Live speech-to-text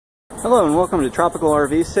Hello and welcome to Tropical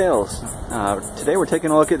RV Sales. Today we're taking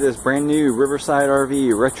a look at this brand new Riverside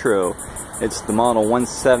RV Retro. It's the model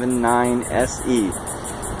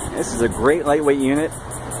 179SE. This is a great lightweight unit.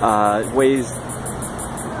 It weighs,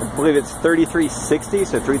 I believe it's 3360,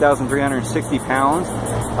 so 3,360 pounds,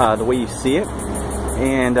 the way you see it.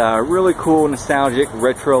 And really cool, nostalgic,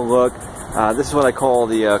 retro look. This is what I call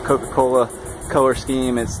the Coca-Cola color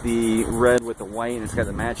scheme. It's the red with the white, and it's got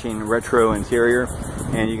the matching retro interior,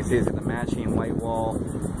 and you can see it's got the matching white wall,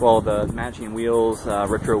 well, the matching wheels,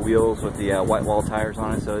 retro wheels with the white wall tires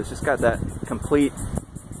on it. So it's just got that complete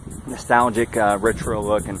nostalgic retro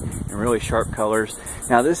look and really sharp colors.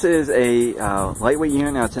 Now this is a lightweight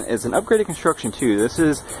unit. Now it's an upgraded construction too. This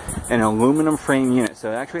is an aluminum frame unit, so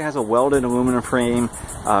it actually has a welded aluminum frame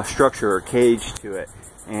structure or cage to it.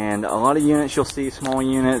 And a lot of units you'll see, small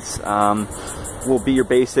units, will be your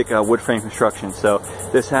basic wood frame construction. So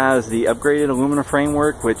this has the upgraded aluminum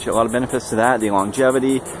framework, which a lot of benefits to that, the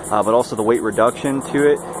longevity, but also the weight reduction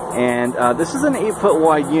to it. And this is an 8-foot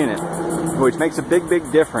wide unit, which makes a big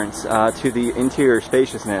difference to the interior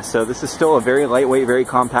spaciousness. So this is still a very lightweight, very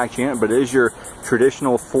compact unit, but it is your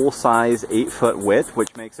traditional full-size 8-foot width,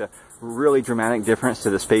 which makes a really dramatic difference to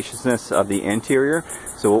the spaciousness of the interior.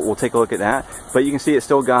 So we'll take a look at that. But you can see it's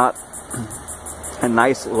still got a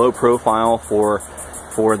nice low profile for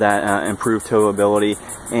that improved towability,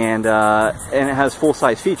 and it has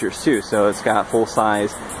full-size features too. So it's got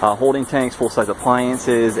full-size holding tanks, full-size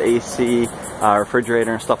appliances, AC,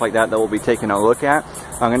 refrigerator, and stuff like that we'll be taking a look at.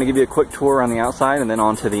 I'm going to give you a quick tour on the outside and then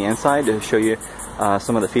onto the inside to show you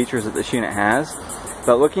some of the features that this unit has.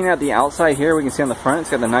 But looking at the outside here, we can see on the front, it's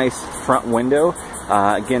got the nice front window.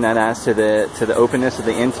 Again, that adds to the openness of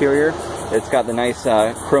the interior. It's got the nice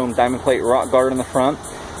chrome diamond plate rock guard in the front.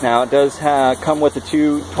 Now it does come with the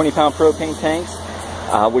two 20-pound propane tanks,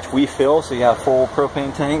 which we fill, so you have full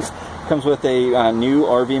propane tanks. Comes with a new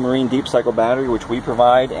RV Marine deep cycle battery, which we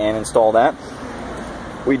provide and install that.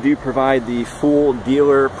 We do provide the full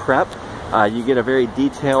dealer prep. You get a very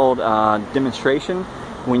detailed demonstration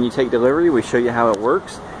when you take delivery. We show you how it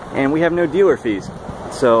works, and we have no dealer fees.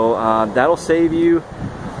 So that'll save you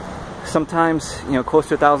sometimes, close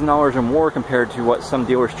to $1,000 or more compared to what some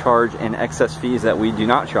dealers charge in excess fees that we do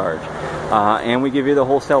not charge. And we give you the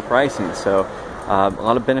wholesale pricing, so a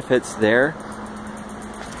lot of benefits there.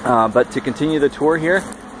 But to continue the tour here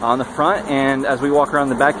on the front, and as we walk around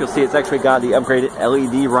the back, you'll see it's actually got the upgraded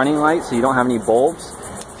LED running lights, so you don't have any bulbs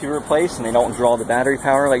to replace, and they don't draw the battery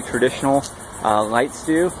power like traditional lights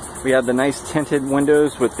do. We have the nice tinted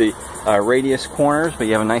windows with the radius corners, but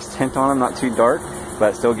you have a nice tint on them, not too dark,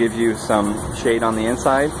 but still gives you some shade on the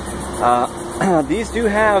inside. These do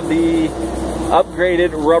have the upgraded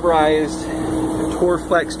rubberized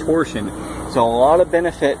Torflex torsion, so a lot of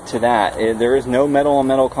benefit to that. There is no metal on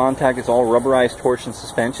metal contact, it's all rubberized torsion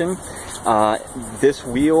suspension. This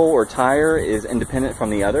wheel or tire is independent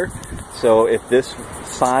from the other, so if this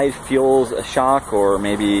side feels a shock or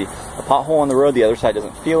maybe a pothole on the road, the other side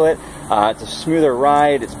doesn't feel it. It's a smoother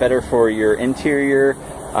ride, it's better for your interior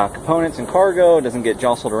components and cargo. It doesn't get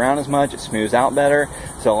jostled around as much, it smooths out better.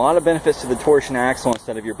 So a lot of benefits to the torsion axle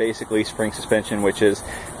instead of your basic leaf spring suspension, which is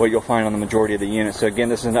what you'll find on the majority of the units. So again,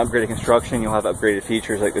 this is an upgraded construction. You'll have upgraded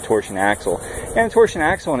features like the torsion axle. And the torsion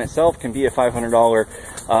axle in itself can be a $500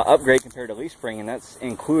 upgrade compared to leaf spring, and that's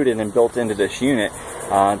included and built into this unit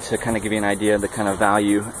to kind of give you an idea of the kind of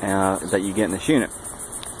value that you get in this unit.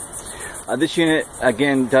 This unit,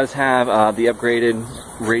 again, does have the upgraded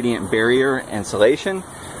radiant barrier insulation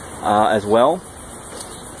as well.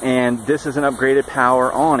 And this is an upgraded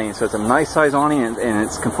power awning. So it's a nice size awning, and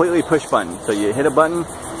it's completely push button. So you hit a button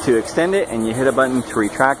to extend it, and you hit a button to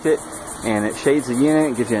retract it. And it shades the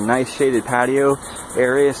unit, it gives you a nice shaded patio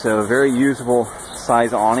area. So a very usable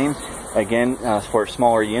size awning, again, for a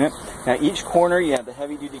smaller unit. Now each corner you have the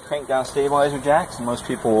heavy duty crank down stabilizer jacks, and most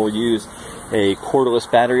people will use a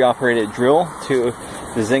cordless battery operated drill to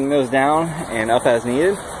zing those down and up as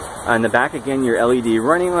needed. On the back, again, your LED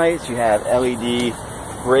running lights, you have LED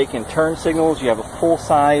brake and turn signals, you have a full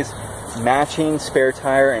size matching spare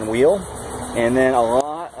tire and wheel, and then a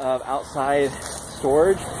lot of outside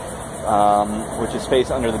storage, which is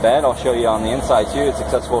space under the bed. I'll show you on the inside too. It's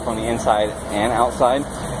accessible from the inside and outside.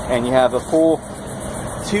 And you have a full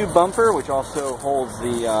tube bumper, which also holds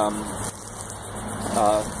the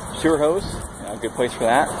sewer hose. A good place for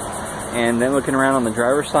that. And then looking around on the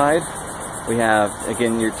driver's side, we have,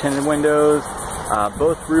 again, your tinted windows.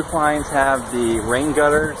 Both roof lines have the rain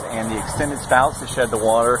gutters and the extended spouts to shed the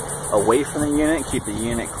water away from the unit and keep the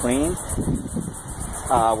unit clean.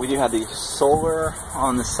 We do have the solar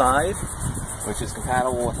on the side, which is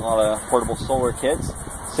compatible with a lot of portable solar kits.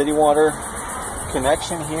 city water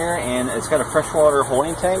connection here, and it's got a freshwater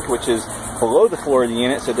holding tank, which is below the floor of the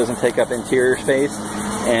unit, so it doesn't take up interior space.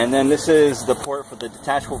 And then this is the port for the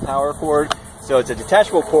detachable power cord. So it's a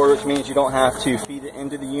detachable cord, which means you don't have to feed it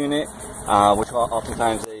into the unit, which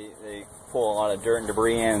oftentimes they pull a lot of dirt and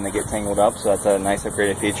debris in and they get tangled up, so that's a nice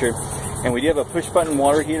upgraded feature. And we do have a push button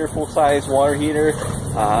water heater, full size water heater,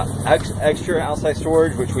 extra outside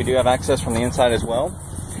storage, which we do have access from the inside as well.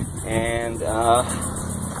 And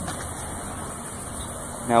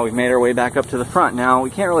now we've made our way back up to the front. Now we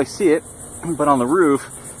can't really see it, but on the roof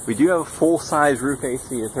we do have a full size roof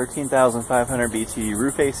AC, a 13,500 BTU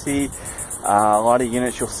roof AC. A lot of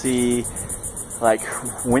units you'll see like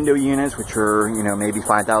window units, which are, you know, maybe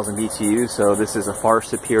 5,000 BTU. So this is a far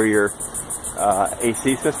superior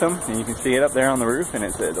AC system, and you can see it up there on the roof, and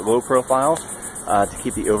it's at a low profile to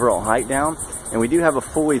keep the overall height down. And we do have a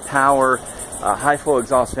fully power high flow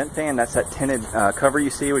exhaust vent fan. That's that tinted cover you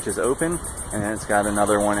see, which is open, and then it's got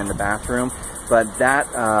another one in the bathroom. But that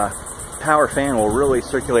power fan will really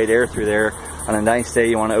circulate air through there. On a nice day,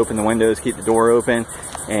 you want to open the windows, keep the door open,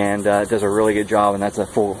 and it does a really good job. And that's a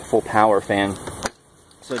full power fan.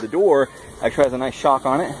 So the door actually has a nice shock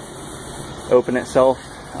on it. Open itself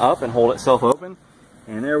up and hold itself open,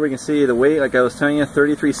 and there we can see the weight, like I was telling you,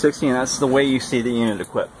 3360, and that's the way you see the unit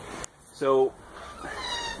equipped. So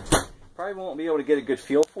probably won't be able to get a good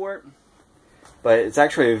feel for it, but it's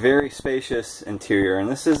actually a very spacious interior. And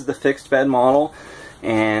this is the fixed bed model,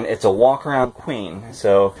 and it's a walk-around queen.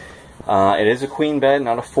 So it is a queen bed,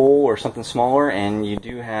 not a full or something smaller, and you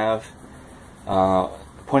do have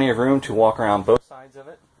plenty of room to walk around both sides of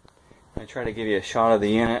it. I'm going to try to give you a shot of the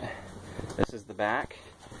unit. This is the back,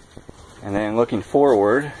 and then looking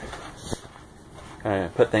forward, kind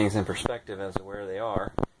of put things in perspective as to where they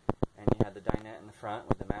are. And you have the dinette in the front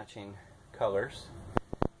with the matching colors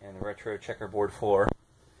and the retro checkerboard floor.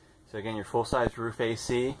 So again, your full-size roof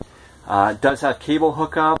AC. It does have cable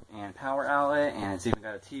hookup and power outlet, and it's even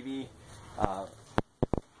got a TV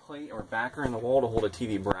plate or backer in the wall to hold a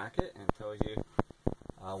TV bracket, and tells you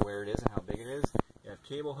where it is and how big it is. You have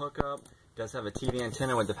cable hookup. It does have a TV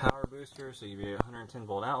antenna with the power booster, so you have 110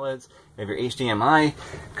 volt outlets. You have your HDMI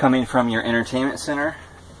coming from your entertainment center,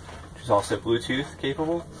 which is also Bluetooth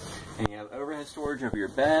capable. And you have overhead storage over your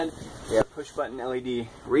bed. You have push button LED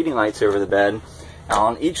reading lights over the bed. Now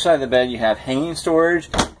on each side of the bed you have hanging storage,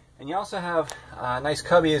 and you also have nice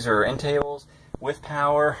cubbies or end tables with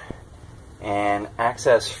power and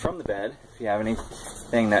access from the bed if you have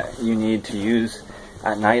anything that you need to use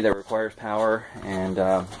at night that requires power and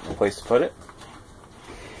a place to put it.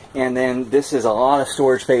 And then this is a lot of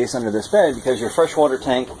storage space under this bed because your freshwater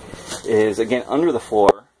tank is again under the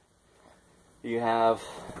floor. You have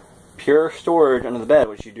pure storage under the bed,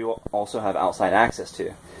 which you do also have outside access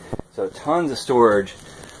to. So tons of storage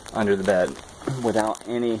under the bed without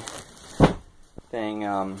anything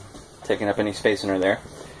taking up any space under there.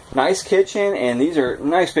 Nice kitchen, and these are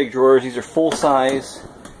nice big drawers. These are full size,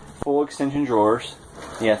 full extension drawers.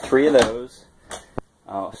 You have 3 of those.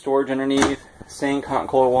 Storage underneath, sink, hot and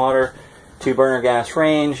cold water, 2 burner gas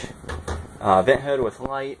range, vent hood with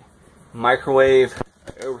light, microwave,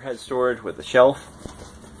 overhead storage with a shelf.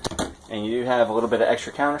 And you do have a little bit of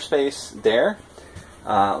extra counter space there.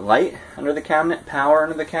 Light under the cabinet, power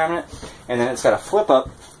under the cabinet, and then it's got a flip up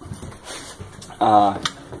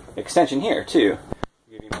extension here too,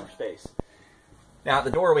 to give you more space. Now at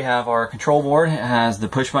the door we have our control board. It has the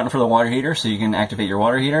push button for the water heater, so you can activate your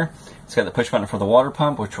water heater. It's got the push button for the water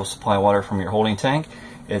pump, which will supply water from your holding tank.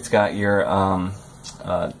 It's got your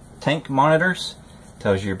tank monitors,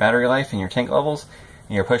 tells you your battery life and your tank levels,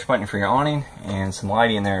 and your push button for your awning, and some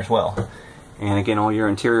lighting in there as well. And again, all your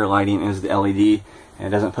interior lighting is the LED, and it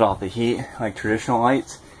doesn't put off the heat like traditional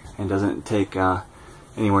lights, and doesn't take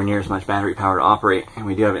anywhere near as much battery power to operate. And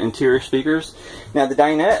we do have interior speakers. Now the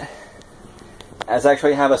dinette has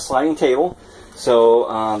actually have a sliding table,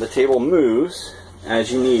 so the table moves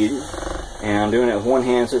as you need, and I'm doing it with one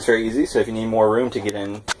hand, so it's very easy. So if you need more room to get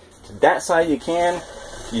in to that side, you can.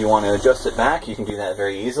 If you want to adjust it back, you can do that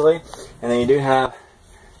very easily. And then you do have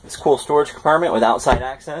this cool storage compartment with outside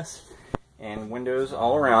access and windows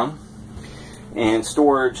all around, and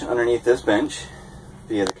storage underneath this bench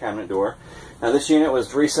via the cabinet door. Now this unit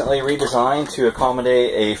was recently redesigned to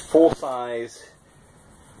accommodate a full-size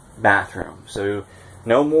bathroom. So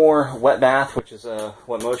no more wet bath, which is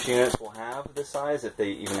what most units will have this size, if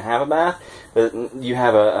they even have a bath. But you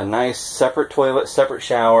have a nice separate toilet, separate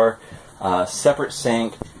shower, separate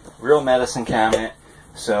sink, real medicine cabinet.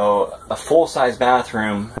 So a full-size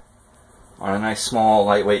bathroom on a nice small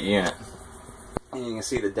lightweight unit. And you can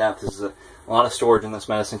see the depth. There's a lot of storage in this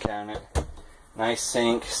medicine cabinet. Nice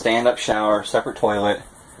sink, stand-up shower, separate toilet.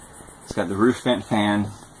 It's got the roof vent fan.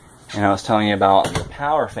 And I was telling you about the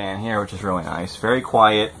power fan here, which is really nice. Very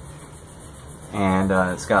quiet. And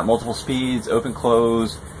it's got multiple speeds, open,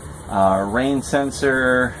 close, rain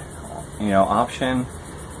sensor, option.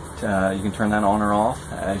 You can turn that on or off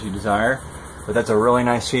as you desire. But that's a really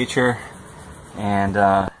nice feature. And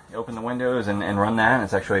you open the windows and run that, and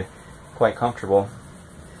it's actually quite comfortable.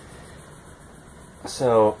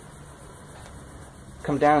 So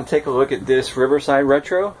come down and take a look at this Riverside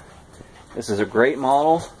Retro. This is a great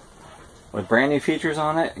model with brand new features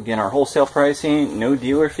on it. Again, our wholesale pricing, no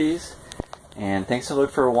dealer fees. And thanks a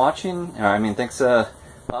lot for watching. Thanks a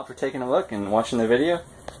lot for taking a look and watching the video.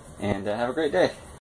 And have a great day.